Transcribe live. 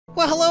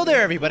Well, hello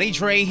there everybody,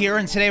 Drae here,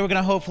 and today we're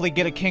gonna hopefully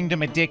get a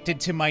kingdom addicted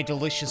to my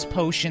delicious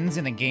potions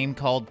in a game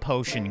called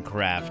Potion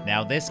Craft.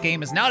 Now, this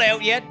game is not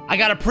out yet. I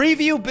got a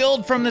preview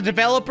build from the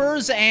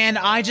developers, and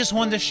I just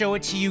wanted to show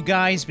it to you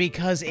guys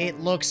because it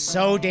looks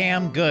so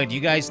damn good.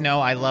 You guys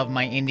know I love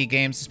my indie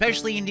games,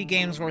 especially indie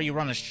games where you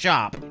run a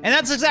shop. And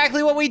that's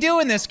exactly what we do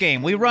in this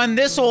game. We run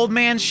this old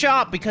man's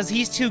shop because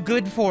he's too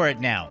good for it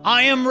now.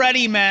 I am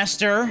ready,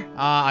 master.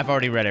 I've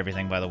already read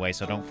everything, by the way,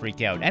 so don't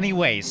freak out.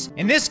 Anyways,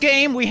 in this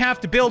game, we have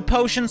to build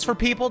potions for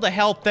people to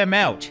help them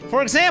out.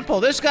 For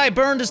example, this guy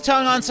burned his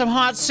tongue on some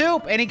hot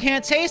soup and he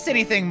can't taste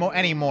anything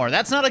anymore.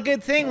 That's not a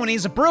good thing when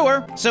he's a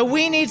brewer. So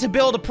we need to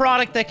build a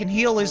product that can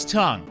heal his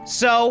tongue.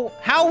 So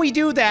how we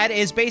do that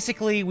is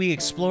basically we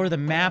explore the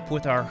map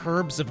with our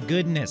herbs of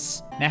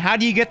goodness. Now, how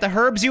do you get the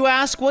herbs, you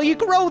ask? Well, you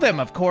grow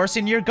them, of course,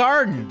 in your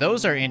garden.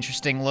 Those are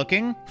interesting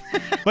looking.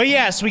 But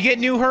yes, we get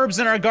new herbs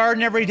in our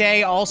garden every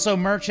day. Also,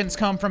 merchants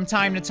come from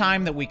time to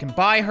time that we can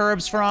buy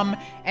herbs from,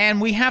 and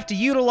we have to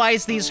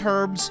utilize these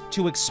herbs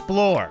to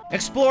explore.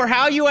 Explore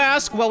how, you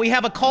ask? Well, we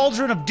have a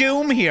cauldron of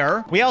doom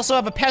here. We also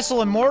have a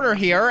pestle and mortar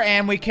here,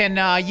 and we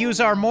can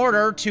use our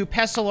mortar to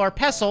pestle our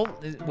pestle.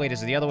 Wait,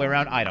 is it the other way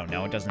around? I don't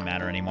know. It doesn't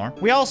matter anymore.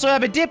 We also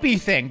have a dippy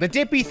thing. The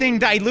dippy thing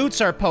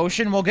dilutes our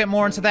potion. We'll get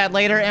more into that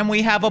later, and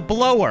we have a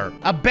blower,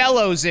 a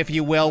bellows, if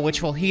you will,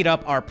 which will heat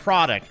up our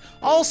product.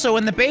 Also,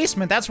 in the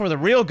basement, that's where the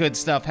real good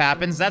stuff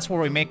happens. That's where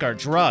we make our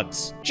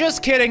drugs.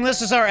 Just kidding,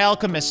 this is our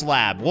Alchemist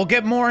lab. We'll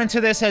get more into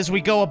this as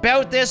we go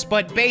about this,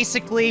 but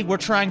basically, we're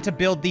trying to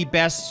build the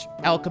best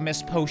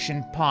Alchemist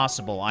potion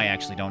possible. I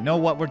actually don't know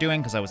what we're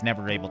doing because I was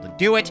never able to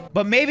do it,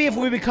 but maybe if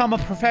we become a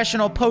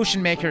professional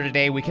potion maker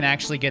today, we can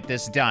actually get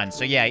this done.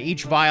 So yeah,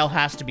 each vial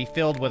has to be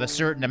filled with a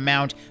certain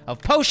amount of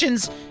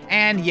potions,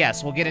 and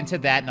yes, we'll get into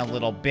that in a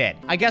little bit.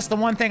 I guess the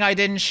one thing I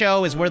didn't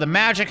show is where the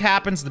magic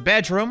happens, the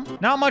bedroom.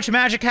 Not much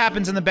magic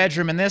happens in the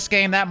bedroom in this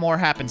game. That more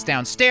happens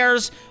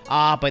downstairs,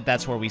 but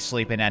that's where we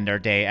sleep and end our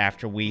day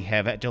after we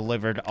have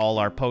delivered all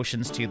our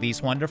potions to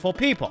these wonderful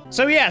people.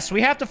 So yes,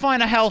 we have to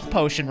find a health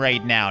potion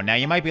right now. Now,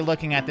 you might be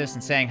looking at this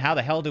and saying, how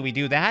the hell do we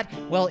do that?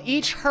 Well,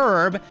 each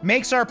herb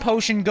makes our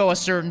potion go a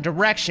certain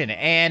direction,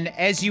 and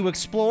as you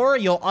explore,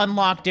 you'll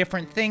unlock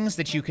different things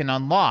that you can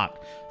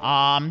unlock.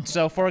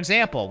 So for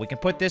example, we can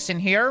put this in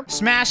here,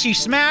 smashy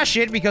smash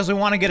it because we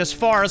want to get as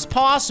far as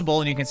possible,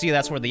 and you can see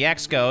that's where the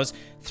X goes.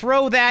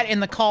 Throw that in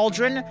the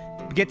cauldron,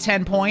 get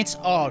 10 points.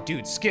 Oh,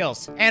 dude,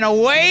 skills. And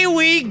away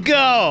we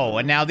go!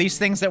 And now these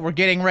things that we're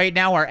getting right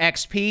now are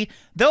XP.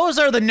 Those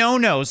are the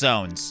no-no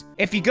zones.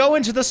 If you go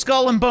into the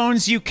skull and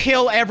bones, you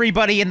kill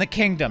everybody in the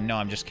kingdom. No,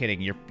 I'm just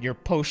kidding. Your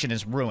potion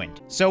is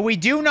ruined. So we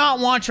do not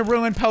want to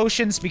ruin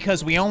potions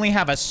because we only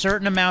have a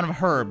certain amount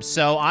of herbs.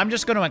 So I'm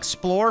just going to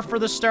explore for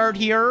the start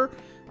here.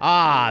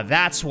 Ah,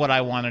 that's what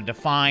I wanted to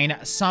find.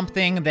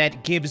 Something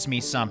that gives me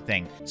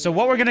something. So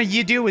what we're gonna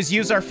do is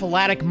use our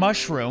phyllatic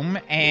mushroom,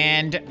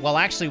 and, well,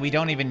 actually, we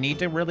don't even need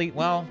to really,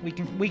 well, we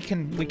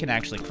can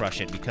actually crush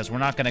it because we're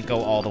not gonna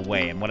go all the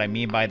way. And what I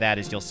mean by that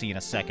is you'll see in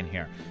a second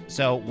here.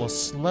 So we'll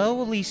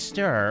slowly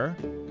stir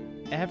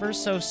ever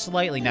so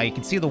slightly. Now, you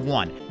can see the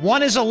 1.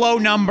 1 is a low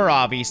number,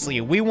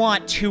 obviously. We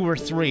want 2 or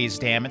 3s,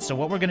 damn it. So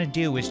what we're gonna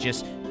do is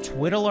just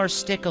twiddle our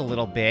stick a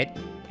little bit,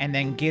 and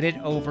then get it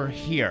over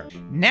here.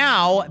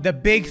 Now, the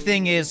big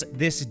thing is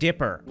this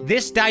dipper.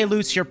 This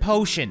dilutes your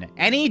potion.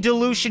 Any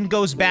dilution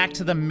goes back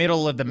to the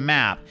middle of the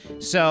map.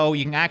 So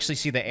you can actually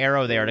see the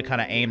arrow there to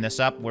kind of aim this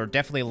up. We're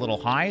definitely a little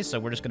high, so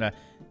we're just gonna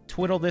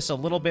twiddle this a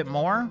little bit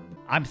more.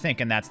 I'm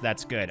thinking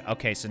that's good.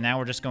 Okay, so now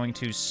we're just going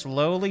to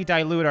slowly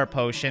dilute our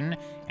potion,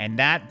 and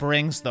that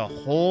brings the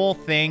whole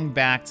thing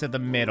back to the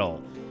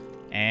middle.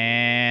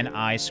 And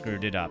I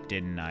screwed it up,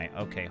 didn't I?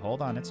 Okay,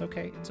 hold on. It's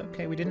okay. It's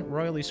okay. We didn't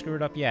royally screw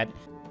it up yet.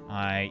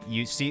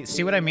 You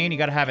see what I mean? You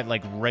gotta have it,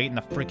 like, right in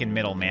the freaking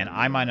middle, man.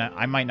 I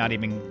might not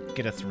even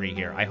get a 3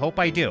 here. I hope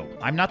I do.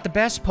 I'm not the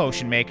best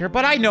potion maker,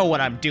 but I know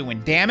what I'm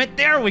doing, damn it.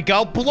 There we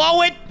go.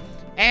 Blow it!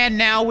 And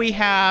now we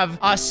have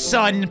a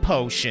sun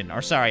potion,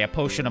 or sorry, a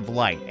potion of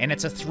light, and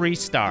it's a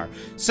 3-star.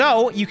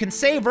 So you can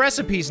save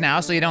recipes now,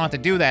 so you don't have to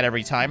do that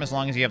every time. As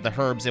long as you have the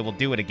herbs, it will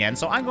do it again.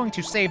 So I'm going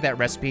to save that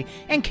recipe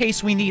in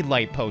case we need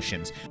light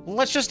potions.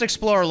 Let's just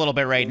explore a little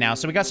bit right now.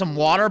 So we got some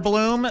water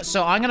bloom.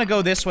 So I'm gonna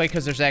go this way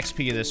because there's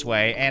XP this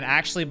way. And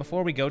actually,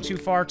 before we go too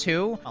far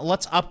too,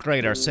 let's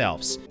upgrade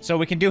ourselves. So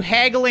we can do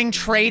haggling,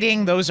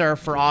 trading. Those are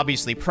for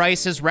obviously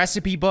prices.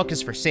 Recipe book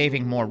is for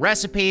saving more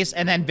recipes,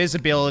 and then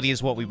visibility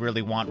is what we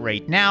really want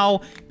right now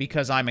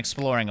because I'm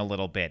exploring a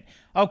little bit.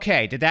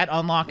 Okay, did that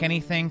unlock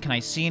anything? Can I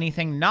see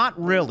anything? Not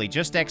really,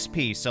 just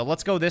XP. So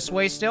let's go this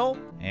way still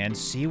and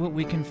see what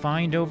we can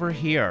find over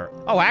here.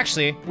 Oh,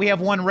 actually, we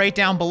have one right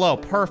down below.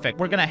 Perfect.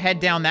 We're gonna head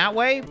down that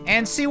way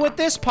and see what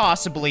this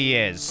possibly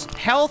is.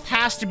 Health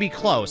has to be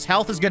close.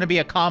 Health is gonna be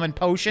a common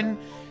potion.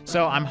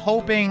 So I'm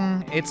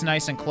hoping it's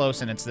nice and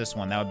close and it's this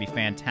one. That would be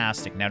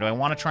fantastic. Now, do I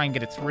want to try and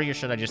get a 3 or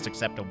should I just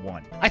accept a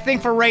 1? I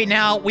think for right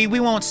now, we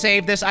won't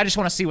save this. I just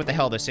want to see what the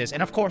hell this is.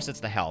 And of course, it's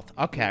the health.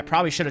 Okay, I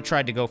probably should have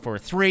tried to go for a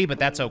 3, but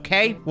that's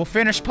okay. We'll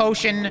finish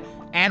potion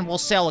and we'll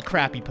sell a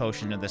crappy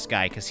potion to this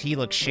guy because he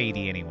looks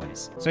shady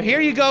anyways. So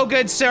here you go,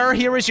 good sir.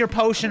 Here is your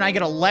potion. I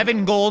get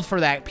 11 gold for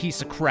that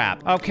piece of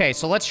crap. Okay,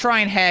 so let's try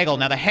and haggle.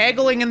 Now, the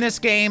haggling in this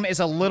game is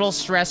a little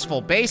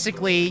stressful.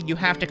 Basically, you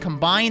have to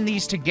combine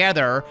these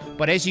together,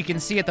 but as you can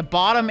see at the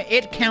bottom,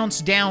 it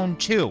counts down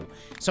too.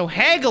 So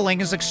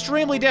haggling is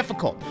extremely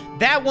difficult.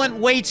 That went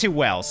way too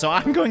well, so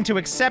I'm going to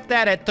accept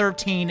that at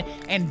 13,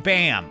 and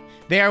bam.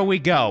 There we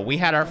go. We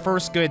had our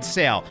first good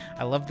sale.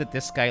 I love that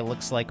this guy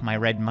looks like my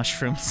red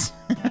mushrooms.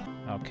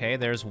 Okay,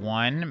 there's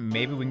 1.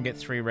 Maybe we can get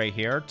 3 right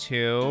here.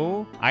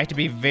 2. I have to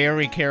be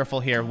very careful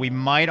here. We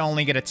might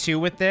only get a 2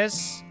 with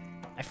this.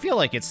 I feel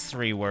like it's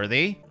 3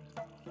 worthy.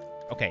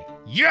 Okay.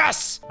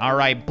 Yes! All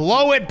right,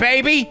 blow it,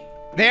 baby!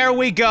 There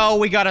we go.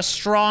 We got a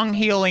strong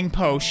healing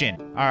potion.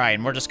 All right,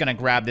 and we're just gonna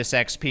grab this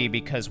XP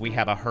because we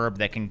have a herb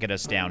that can get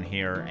us down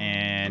here,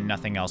 and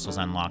nothing else was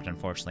unlocked,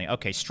 unfortunately.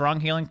 Okay, strong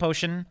healing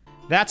potion.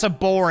 That's a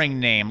boring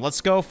name.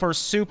 Let's go for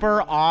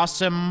super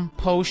awesome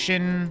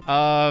potion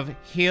of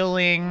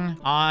healing.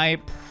 I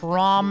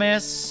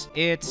promise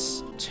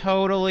it's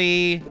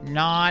totally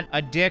not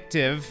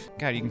addictive.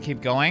 God, you can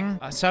keep going.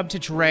 Sub to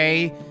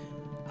Drae.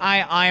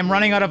 I am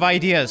running out of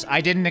ideas.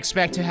 I didn't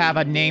expect to have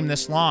a name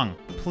this long.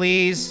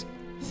 Please,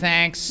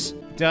 thanks.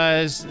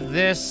 Does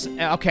this...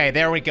 Okay,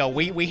 there we go.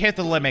 We hit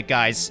the limit,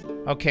 guys.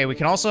 Okay, we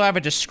can also have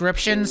a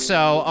description,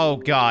 so... Oh,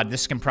 God,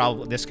 this can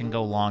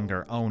go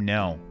longer. Oh,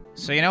 no.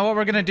 So you know what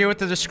we're gonna do with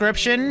the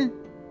description?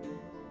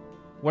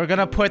 We're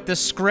gonna put the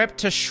script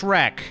to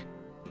Shrek.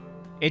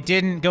 It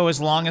didn't go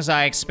as long as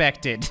I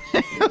expected.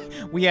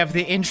 We have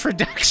the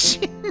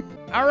introduction.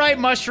 All right,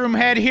 Mushroom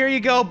Head, here you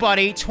go,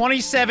 buddy.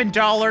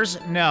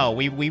 $27. No,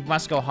 we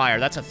must go higher.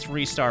 That's a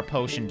 3-star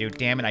potion, dude.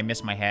 Damn it, I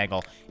missed my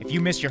haggle. If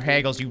you miss your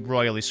haggles, you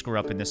royally screw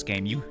up in this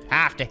game. You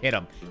have to hit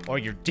them, or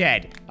you're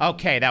dead.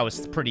 Okay, that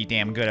was pretty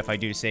damn good if I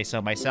do say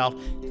so myself.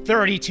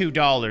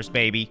 $32,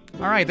 baby.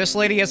 All right, this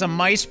lady has a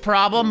mice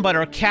problem, but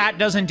her cat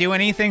doesn't do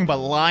anything but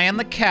lie on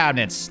the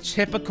cabinets.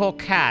 Typical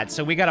cat.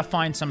 So we gotta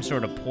find some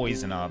sort of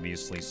poison,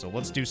 obviously. So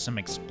let's do some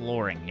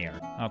exploring here.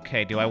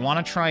 Okay, do I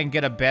want to try and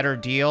get a better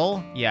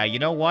deal? Yeah, you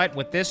know what?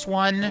 With this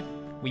one,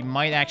 we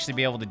might actually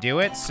be able to do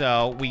it.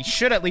 So we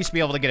should at least be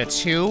able to get a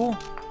 2.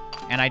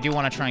 And I do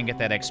want to try and get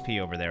that XP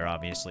over there,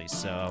 obviously.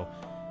 So,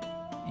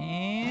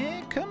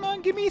 come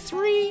on, give me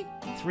 3.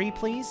 3,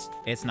 please.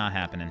 It's not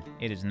happening.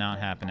 It is not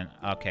happening.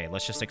 Okay,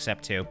 let's just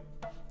accept 2.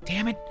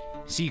 Damn it.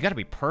 See, you gotta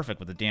be perfect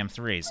with the damn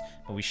 3s.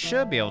 But we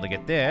should be able to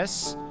get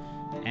this.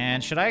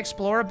 And should I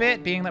explore a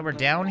bit, being that we're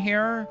down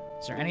here?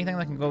 Is there anything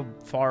that can go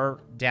far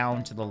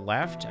down to the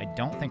left? I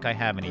don't think I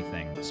have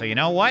anything. So you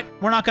know what?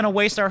 We're not gonna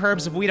waste our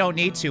herbs if we don't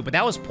need to, but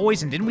that was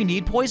poison. Didn't we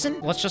need poison?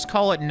 Let's just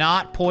call it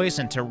not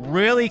poison to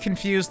really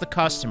confuse the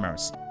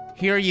customers.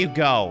 Here you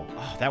go.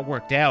 Oh, that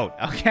worked out.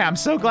 Okay, I'm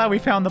so glad we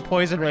found the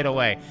poison right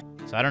away.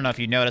 So I don't know if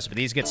you noticed, but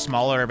these get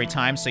smaller every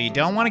time, so you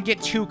don't want to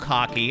get too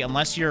cocky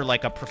unless you're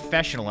like a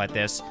professional at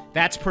this.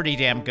 That's pretty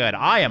damn good.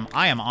 I am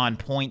on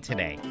point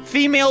today.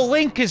 Female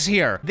Link is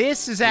here.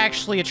 This is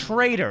actually a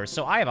trader,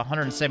 so I have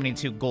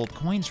 172 gold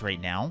coins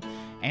right now.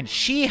 And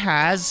she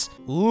has...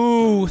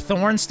 Ooh,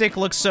 Thornstick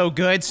looks so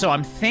good, so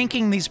I'm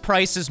thinking these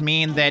prices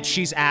mean that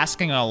she's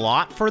asking a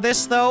lot for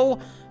this, though.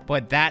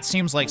 But that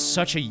seems like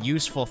such a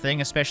useful thing,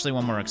 especially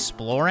when we're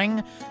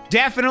exploring.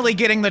 Definitely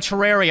getting the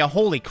Terraria.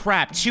 Holy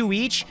crap, 2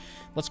 each?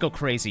 Let's go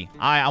crazy.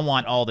 I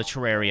want all the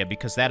Terraria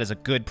because that is a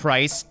good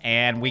price,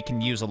 and we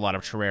can use a lot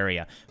of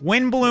Terraria.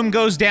 Windbloom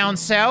goes down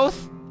south.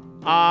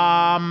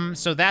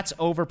 So that's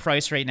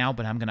overpriced right now,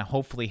 but I'm gonna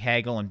hopefully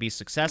haggle and be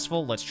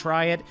successful. Let's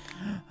try it.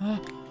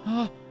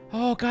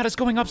 Oh, God, it's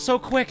going up so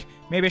quick.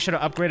 Maybe I should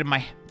have upgraded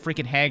my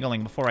freaking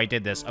haggling before I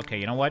did this. Okay,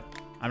 you know what?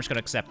 I'm just gonna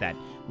accept that.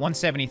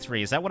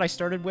 173, is that what I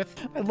started with?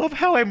 I love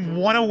how I'm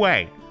 1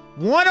 away.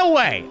 1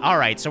 away! All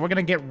right, so we're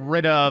gonna get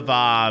rid of,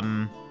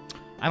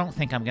 I don't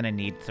think I'm gonna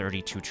need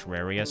 32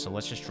 Terraria, so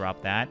let's just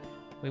drop that.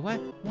 Wait, what?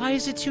 Why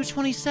is it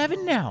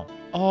 227 now?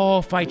 Oh,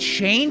 if I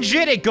change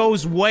it, it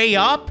goes way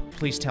up?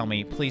 Please tell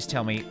me, please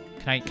tell me.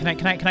 Can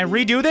I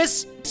redo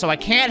this? So I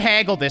can't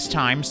haggle this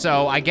time,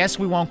 so I guess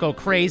we won't go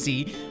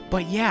crazy.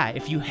 But yeah,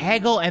 if you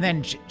haggle and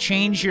then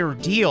change your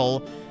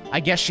deal, I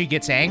guess she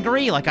gets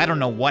angry? Like, I don't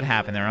know what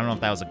happened there. I don't know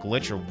if that was a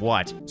glitch or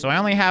what. So I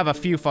only have a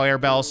few fire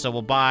bells, so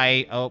we'll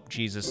buy... Oh,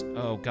 Jesus.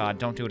 Oh, God,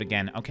 don't do it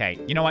again. Okay,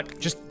 you know what?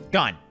 Just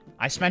done.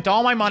 I spent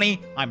all my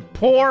money. I'm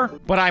poor,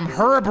 but I'm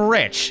herb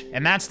rich.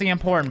 And that's the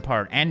important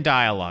part. End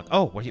dialogue.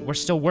 Oh, we're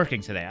still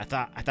working today. I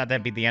thought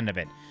that'd be the end of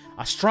it.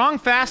 A strong,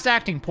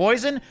 fast-acting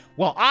poison?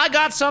 Well, I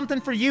got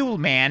something for you,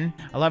 man.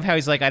 I love how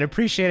he's like, I'd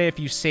appreciate it if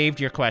you saved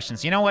your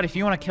questions. You know what? If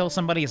you want to kill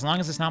somebody, as long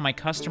as it's not my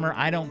customer,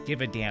 I don't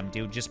give a damn,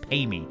 dude. Just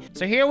pay me.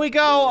 So here we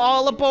go,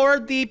 all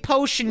aboard the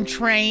potion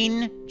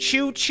train.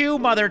 Choo-choo,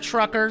 mother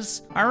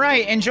truckers. All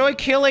right, enjoy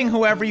killing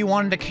whoever you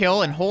wanted to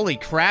kill, and holy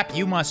crap,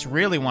 you must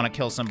really want to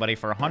kill somebody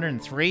for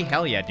 103.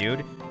 Hell yeah,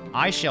 dude.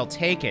 I shall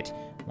take it.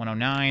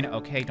 109.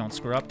 Okay, don't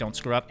screw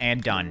up,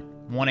 and done.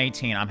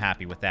 118, I'm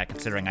happy with that,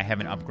 considering I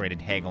haven't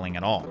upgraded haggling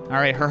at all. All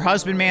right, her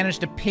husband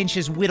managed to pinch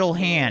his whittle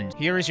hand.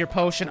 Here is your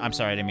potion. I'm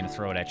sorry, I didn't mean to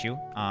throw it at you.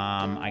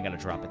 I gotta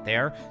drop it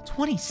there.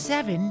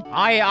 27?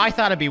 I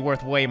thought it'd be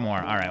worth way more.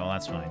 All right, well,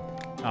 that's fine.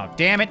 Oh,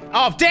 damn it.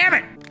 Oh, damn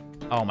it!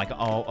 Oh my god.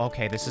 Oh,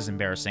 okay, this is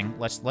embarrassing.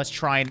 Let's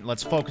try and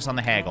let's focus on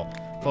the haggle.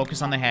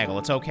 Focus on the haggle.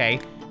 It's okay.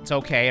 It's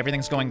okay.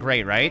 Everything's going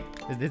great, right?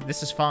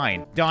 This is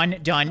fine. Done,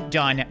 done,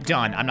 done,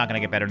 done. I'm not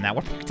gonna get better than that.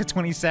 We're back to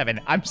 27.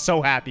 I'm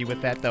so happy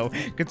with that, though,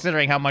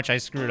 considering how much I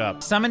screwed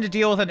up. Summon to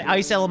deal with an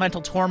ice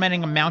elemental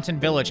tormenting a mountain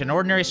village. An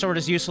ordinary sword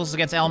is useless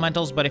against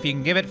elementals, but if you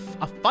can give it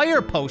a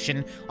fire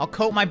potion, I'll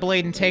coat my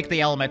blade and take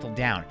the elemental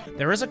down.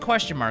 There is a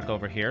question mark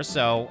over here,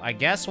 so I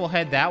guess we'll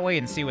head that way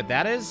and see what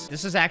that is.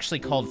 This is actually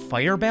called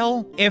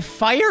Firebell. If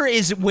fire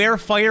is where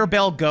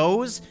Firebell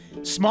goes,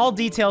 small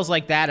details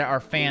like that are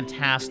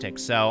fantastic,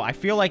 so I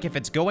feel like if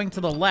it's going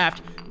to the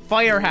left,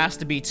 fire has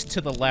to be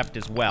to the left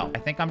as well. I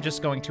think I'm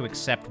just going to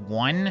accept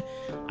one.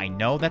 I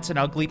know that's an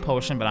ugly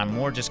potion, but I'm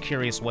more just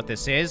curious what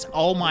this is.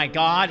 Oh my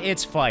god,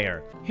 it's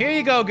fire. Here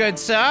you go, good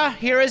sir.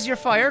 Here is your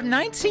fire.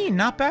 19,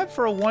 not bad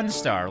for a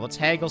 1-star. Let's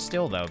haggle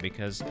still, though,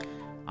 because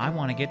I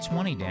want to get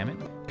 20, damn it.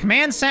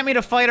 Command sent me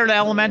to fight an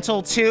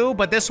elemental too,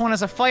 but this one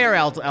is a fire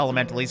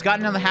elemental. He's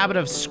gotten in the habit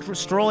of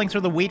strolling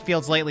through the wheat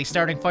fields lately,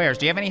 starting fires.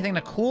 Do you have anything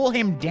to cool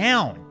him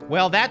down?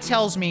 Well, that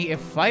tells me if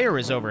fire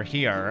is over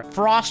here,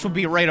 frost would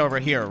be right over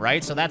here,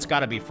 right? So that's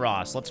gotta be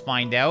frost. Let's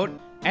find out.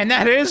 And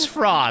that is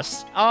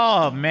frost.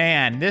 Oh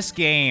man, this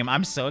game,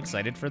 I'm so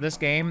excited for this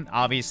game.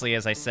 Obviously,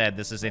 as I said,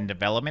 this is in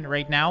development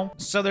right now.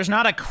 So there's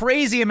not a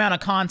crazy amount of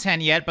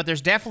content yet, but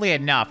there's definitely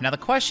enough. Now the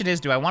question is,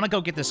 do I want to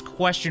go get this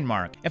question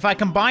mark? If I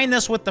combine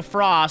this with the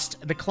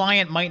frost, the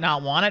client might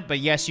not want it, but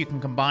yes, you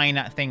can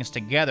combine things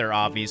together,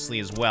 obviously,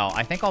 as well.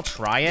 I think I'll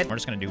try it. We're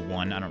just gonna do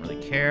one, I don't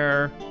really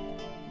care.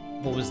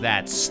 What was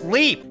that?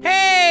 Sleep!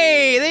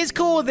 Hey, he's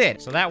cool with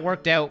it. So that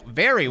worked out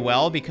very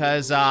well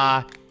because,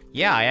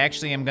 yeah, I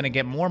actually am gonna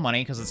get more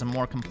money because it's a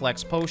more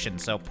complex potion,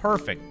 so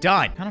perfect,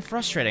 done. Kind of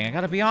frustrating, I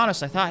gotta be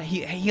honest. I thought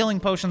healing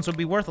potions would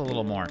be worth a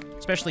little more,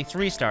 especially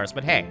 3 stars,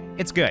 but hey,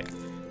 it's good.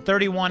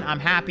 31, I'm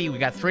happy. We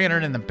got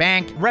 300 in the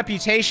bank.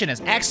 Reputation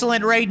is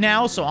excellent right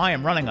now, so I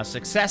am running a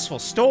successful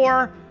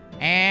store.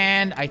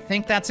 And I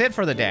think that's it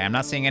for the day. I'm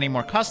not seeing any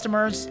more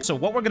customers. So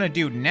what we're gonna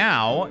do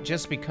now,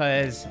 just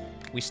because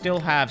we still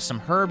have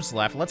some herbs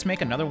left, let's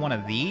make another one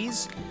of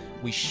these.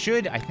 We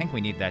should, I think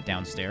we need that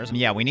downstairs.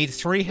 Yeah, we need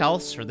 3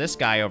 healths for this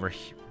guy over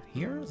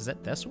here. Is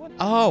that this one?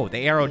 Oh, the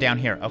arrow down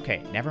here.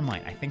 Okay, never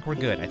mind. I think we're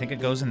good. I think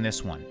it goes in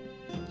this one.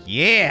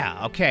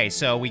 Yeah, okay,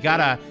 so we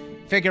gotta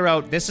figure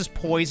out, this is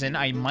poison.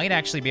 I might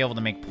actually be able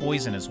to make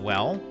poison as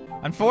well.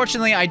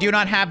 Unfortunately, I do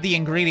not have the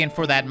ingredient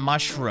for that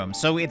mushroom,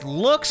 so it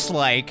looks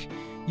like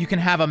you can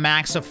have a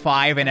max of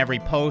 5 in every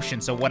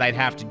potion, so what I'd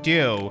have to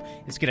do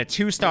is get a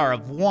 2-star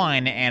of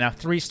one and a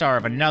 3-star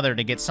of another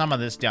to get some of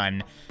this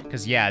done.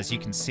 Because, yeah, as you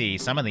can see,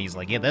 some of these,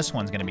 like, yeah, this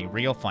one's gonna be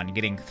real fun,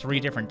 getting 3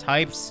 different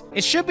types.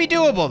 It should be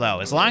doable, though,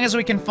 as long as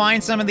we can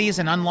find some of these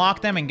and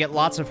unlock them and get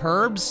lots of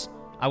herbs.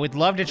 I would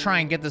love to try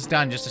and get this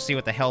done just to see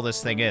what the hell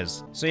this thing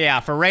is. So yeah,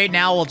 for right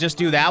now, we'll just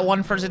do that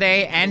one for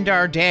today, end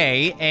our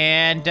day,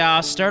 and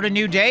start a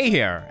new day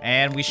here.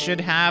 And we should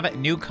have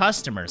new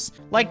customers.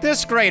 Like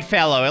this great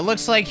fellow. It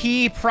looks like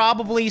he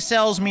probably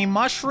sells me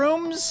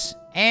mushrooms.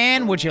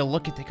 And would you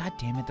look at the, god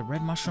damn it, the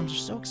red mushrooms are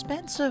so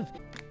expensive.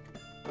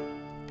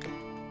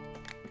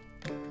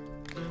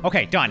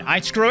 Okay, done.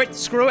 Screw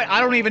it. I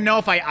don't even know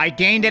if I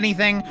gained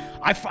anything.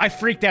 I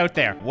freaked out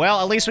there.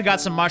 Well, at least we got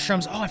some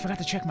mushrooms. Oh, I forgot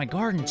to check my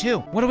garden, too.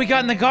 What do we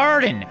got in the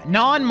garden?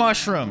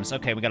 Non-mushrooms.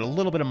 Okay, we got a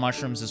little bit of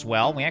mushrooms as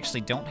well. We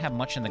actually don't have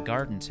much in the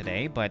garden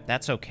today, but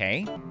that's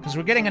okay. Because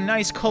we're getting a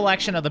nice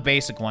collection of the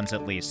basic ones,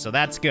 at least, so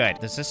that's good.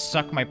 Does this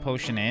suck my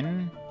potion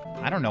in?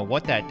 I don't know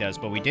what that does,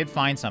 but we did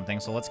find something,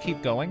 so let's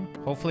keep going.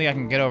 Hopefully I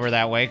can get over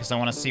that way, because I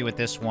want to see what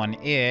this one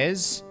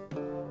is.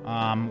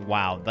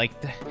 Wow, like,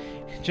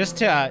 just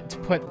to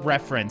put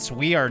reference,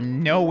 we are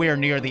nowhere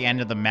near the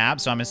end of the map,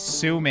 so I'm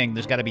assuming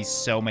there's gotta be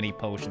so many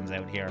potions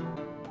out here.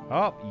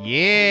 Oh,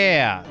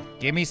 yeah!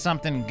 Give me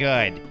something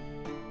good.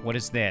 What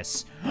is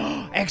this?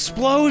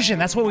 Explosion!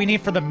 That's what we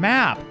need for the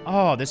map!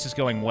 Oh, this is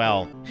going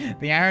well.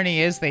 The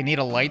irony is they need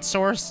a light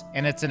source,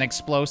 and it's an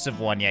explosive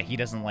one. Yeah, he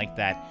doesn't like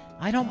that.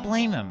 I don't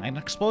blame him. An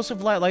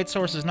explosive light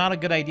source is not a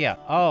good idea.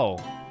 Oh,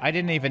 I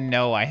didn't even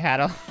know I had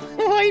a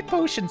light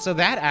potion, so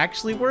that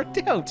actually worked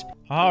out.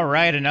 All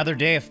right, another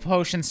day of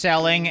potion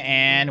selling,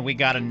 and we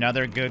got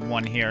another good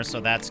one here, so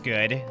that's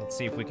good. Let's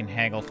see if we can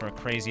haggle for a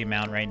crazy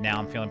amount right now.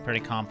 I'm feeling pretty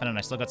confident.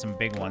 I still got some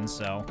big ones,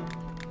 so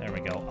there we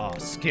go. Oh,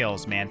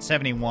 skills, man.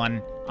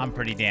 71. I'm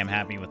pretty damn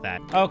happy with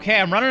that. Okay,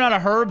 I'm running out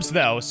of herbs,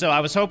 though, so I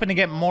was hoping to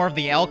get more of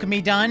the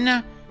alchemy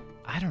done.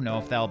 I don't know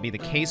if that'll be the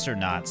case or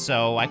not.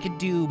 So I could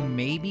do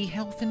maybe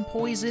health and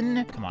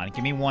poison. Come on,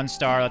 give me 1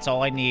 star. That's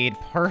all I need.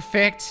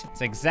 Perfect.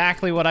 It's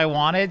exactly what I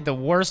wanted. The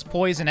worst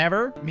poison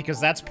ever, because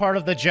that's part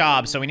of the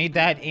job. So we need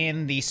that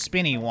in the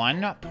spinny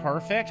one.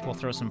 Perfect. We'll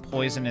throw some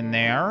poison in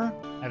there.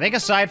 I think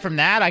aside from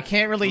that, I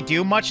can't really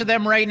do much of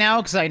them right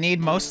now because I need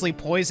mostly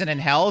poison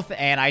and health,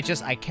 and I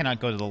cannot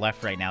go to the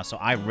left right now, so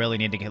I really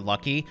need to get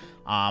lucky.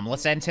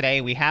 Let's end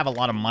today. We have a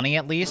lot of money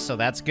at least, so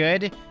that's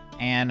good.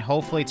 And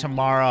hopefully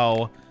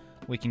tomorrow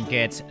we can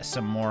get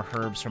some more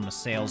herbs from a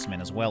salesman,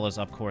 as well as,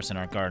 of course, in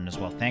our garden as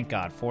well. Thank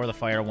God for the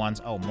fire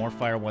ones. Oh, more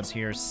fire ones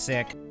here.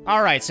 Sick.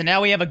 All right, so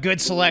now we have a good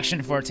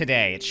selection for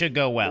today. It should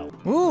go well.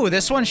 Ooh,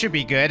 this one should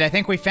be good. I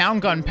think we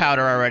found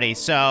gunpowder already.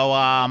 So,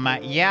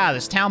 yeah,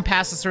 this town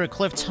passes through a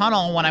cliff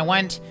tunnel. When I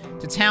went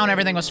to town,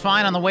 everything was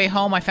fine. On the way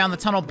home, I found the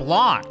tunnel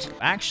blocked.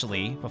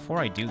 Actually, before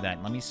I do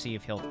that, let me see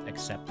if he'll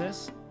accept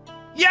this.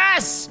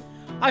 Yes!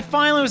 I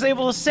finally was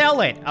able to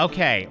sell it.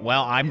 Okay,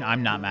 well,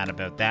 I'm not mad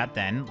about that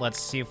then.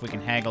 Let's see if we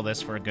can haggle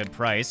this for a good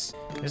price.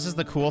 This is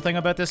the cool thing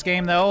about this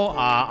game, though.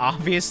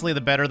 Obviously,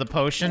 the better the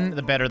potion,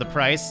 the better the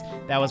price.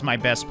 That was my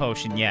best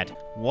potion yet.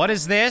 What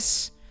is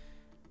this?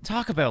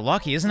 Talk about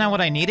lucky. Isn't that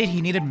what I needed?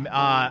 He needed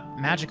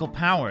magical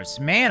powers.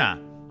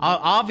 Mana.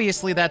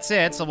 Obviously, that's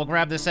it, so we'll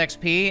grab this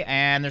XP,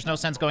 and there's no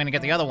sense going to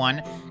get the other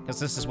one, because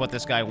this is what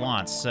this guy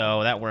wants,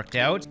 so that worked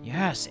out.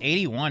 Yes,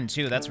 81,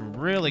 too. That's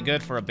really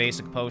good for a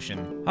basic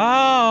potion.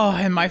 Oh,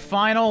 and my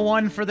final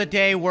one for the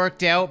day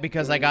worked out,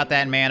 because I got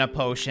that mana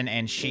potion,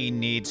 and she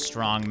needs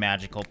strong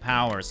magical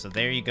powers. So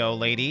there you go,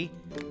 lady.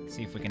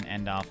 See if we can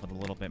end off with a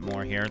little bit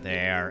more here.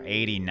 There,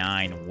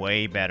 89,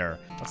 way better.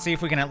 Let's see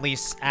if we can at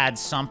least add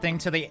something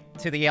to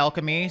the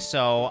alchemy.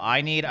 So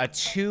I need a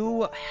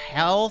 2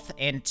 health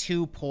and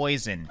 2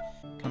 poison.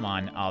 Come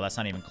on. Oh, that's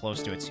not even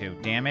close to a 2.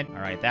 Damn it.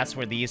 All right, that's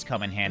where these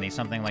come in handy.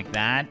 Something like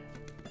that.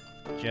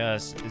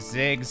 Just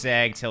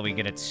zigzag till we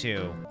get a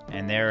 2.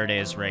 And there it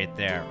is right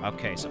there.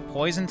 Okay, so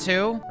poison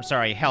 2. Or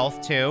sorry,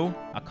 health 2.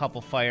 A couple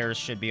fires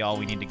should be all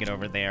we need to get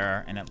over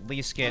there. And at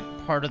least get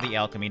part of the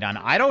alchemy done.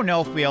 I don't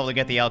know if we'll be able to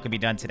get the alchemy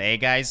done today,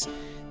 guys.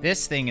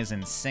 This thing is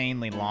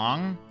insanely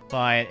long.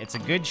 But it's a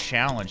good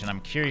challenge. And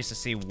I'm curious to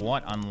see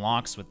what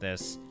unlocks with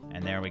this.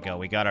 And there we go.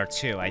 We got our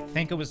 2. I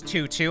think it was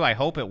 2. I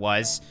hope it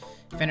was.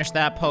 Finish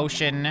that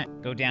potion.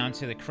 Go down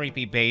to the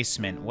creepy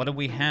basement. What do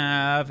we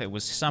have? It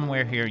was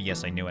somewhere here.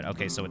 Yes, I knew it.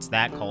 Okay, so it's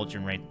that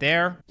cauldron right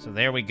there. So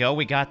there we go.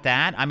 We got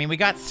that. I mean, we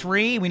got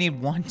 3. We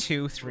need 1,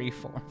 2, 3,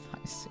 4,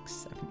 5, 6,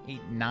 7,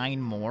 8,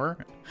 9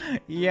 more.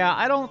 Yeah,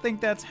 I don't think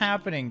that's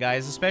happening,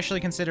 guys. Especially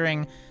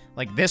considering,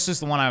 like, this is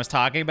the one I was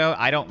talking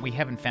about. We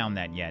haven't found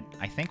that yet.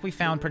 I think we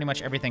found pretty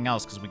much everything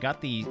else because we got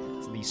the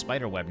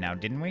spider web now,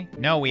 didn't we?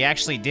 No, we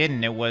actually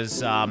didn't. It was,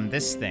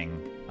 this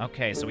thing.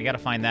 Okay, so we gotta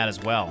find that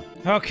as well.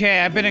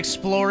 Okay, I've been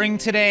exploring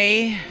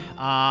today.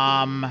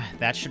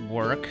 That should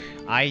work.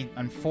 I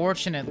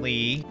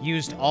unfortunately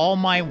used all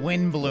my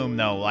wind bloom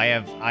though. I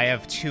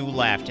have 2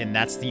 left, and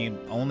that's the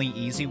only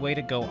easy way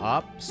to go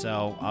up.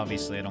 So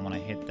obviously I don't want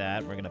to hit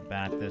that. We're gonna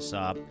bat this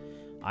up.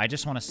 I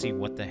just want to see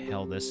what the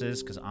hell this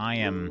is, because I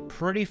am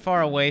pretty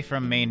far away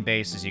from main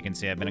base, as you can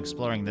see. I've been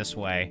exploring this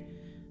way,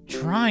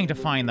 trying to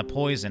find the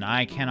poison.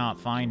 I cannot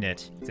find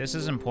it. If this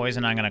isn't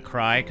poison, I'm gonna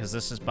cry, because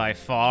this is by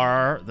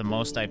far the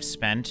most I've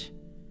spent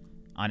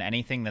on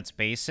anything that's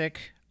basic.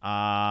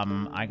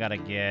 I gotta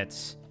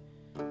get...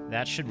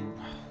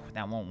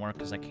 That won't work,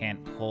 because I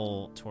can't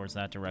pull towards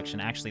that direction.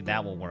 Actually,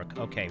 that will work.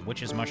 Okay,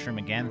 witch's mushroom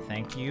again,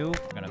 thank you.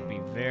 I'm gonna be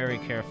very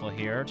careful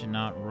here to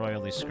not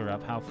royally screw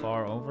up. How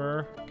far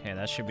over? Okay,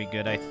 that should be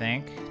good, I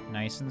think.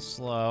 Nice and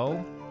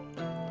slow.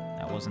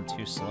 That wasn't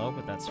too slow,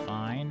 but that's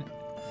fine.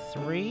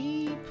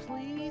 3,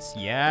 please?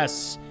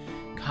 Yes.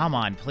 Come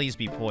on, please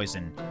be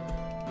poison.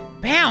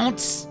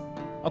 Bounce?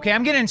 Okay,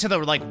 I'm getting into the,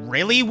 like,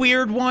 really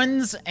weird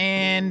ones,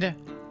 and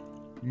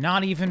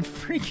not even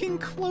freaking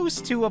close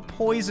to a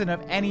poison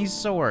of any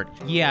sort.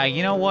 Yeah,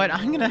 you know what?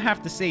 I'm gonna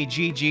have to say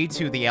GG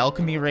to the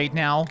alchemy right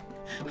now.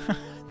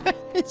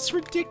 It's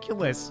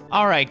ridiculous.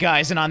 All right,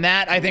 guys, and on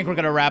that, I think we're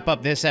gonna wrap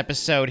up this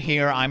episode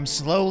here. I'm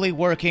slowly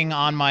working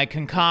on my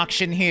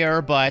concoction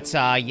here, but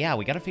yeah,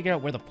 we gotta figure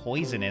out where the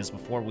poison is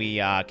before we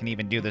can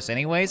even do this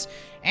anyways.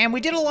 And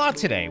we did a lot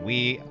today.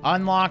 We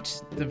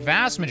unlocked the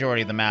vast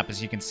majority of the map,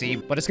 as you can see,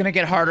 but it's gonna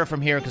get harder from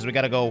here because we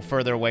gotta go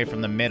further away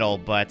from the middle.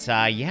 But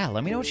yeah,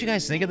 let me know what you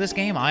guys think of this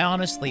game. I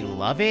honestly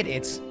love it.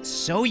 It's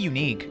so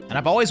unique. And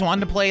I've always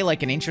wanted to play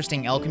like an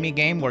interesting alchemy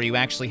game where you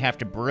actually have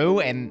to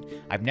brew, and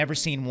I've never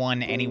seen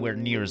one anywhere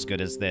near as good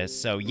as this.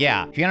 So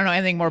yeah, if you want to know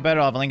anything more about it,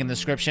 I'll have a link in the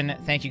description.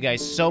 Thank you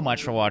guys so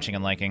much for watching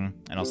and liking,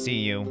 and I'll see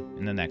you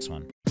in the next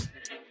one.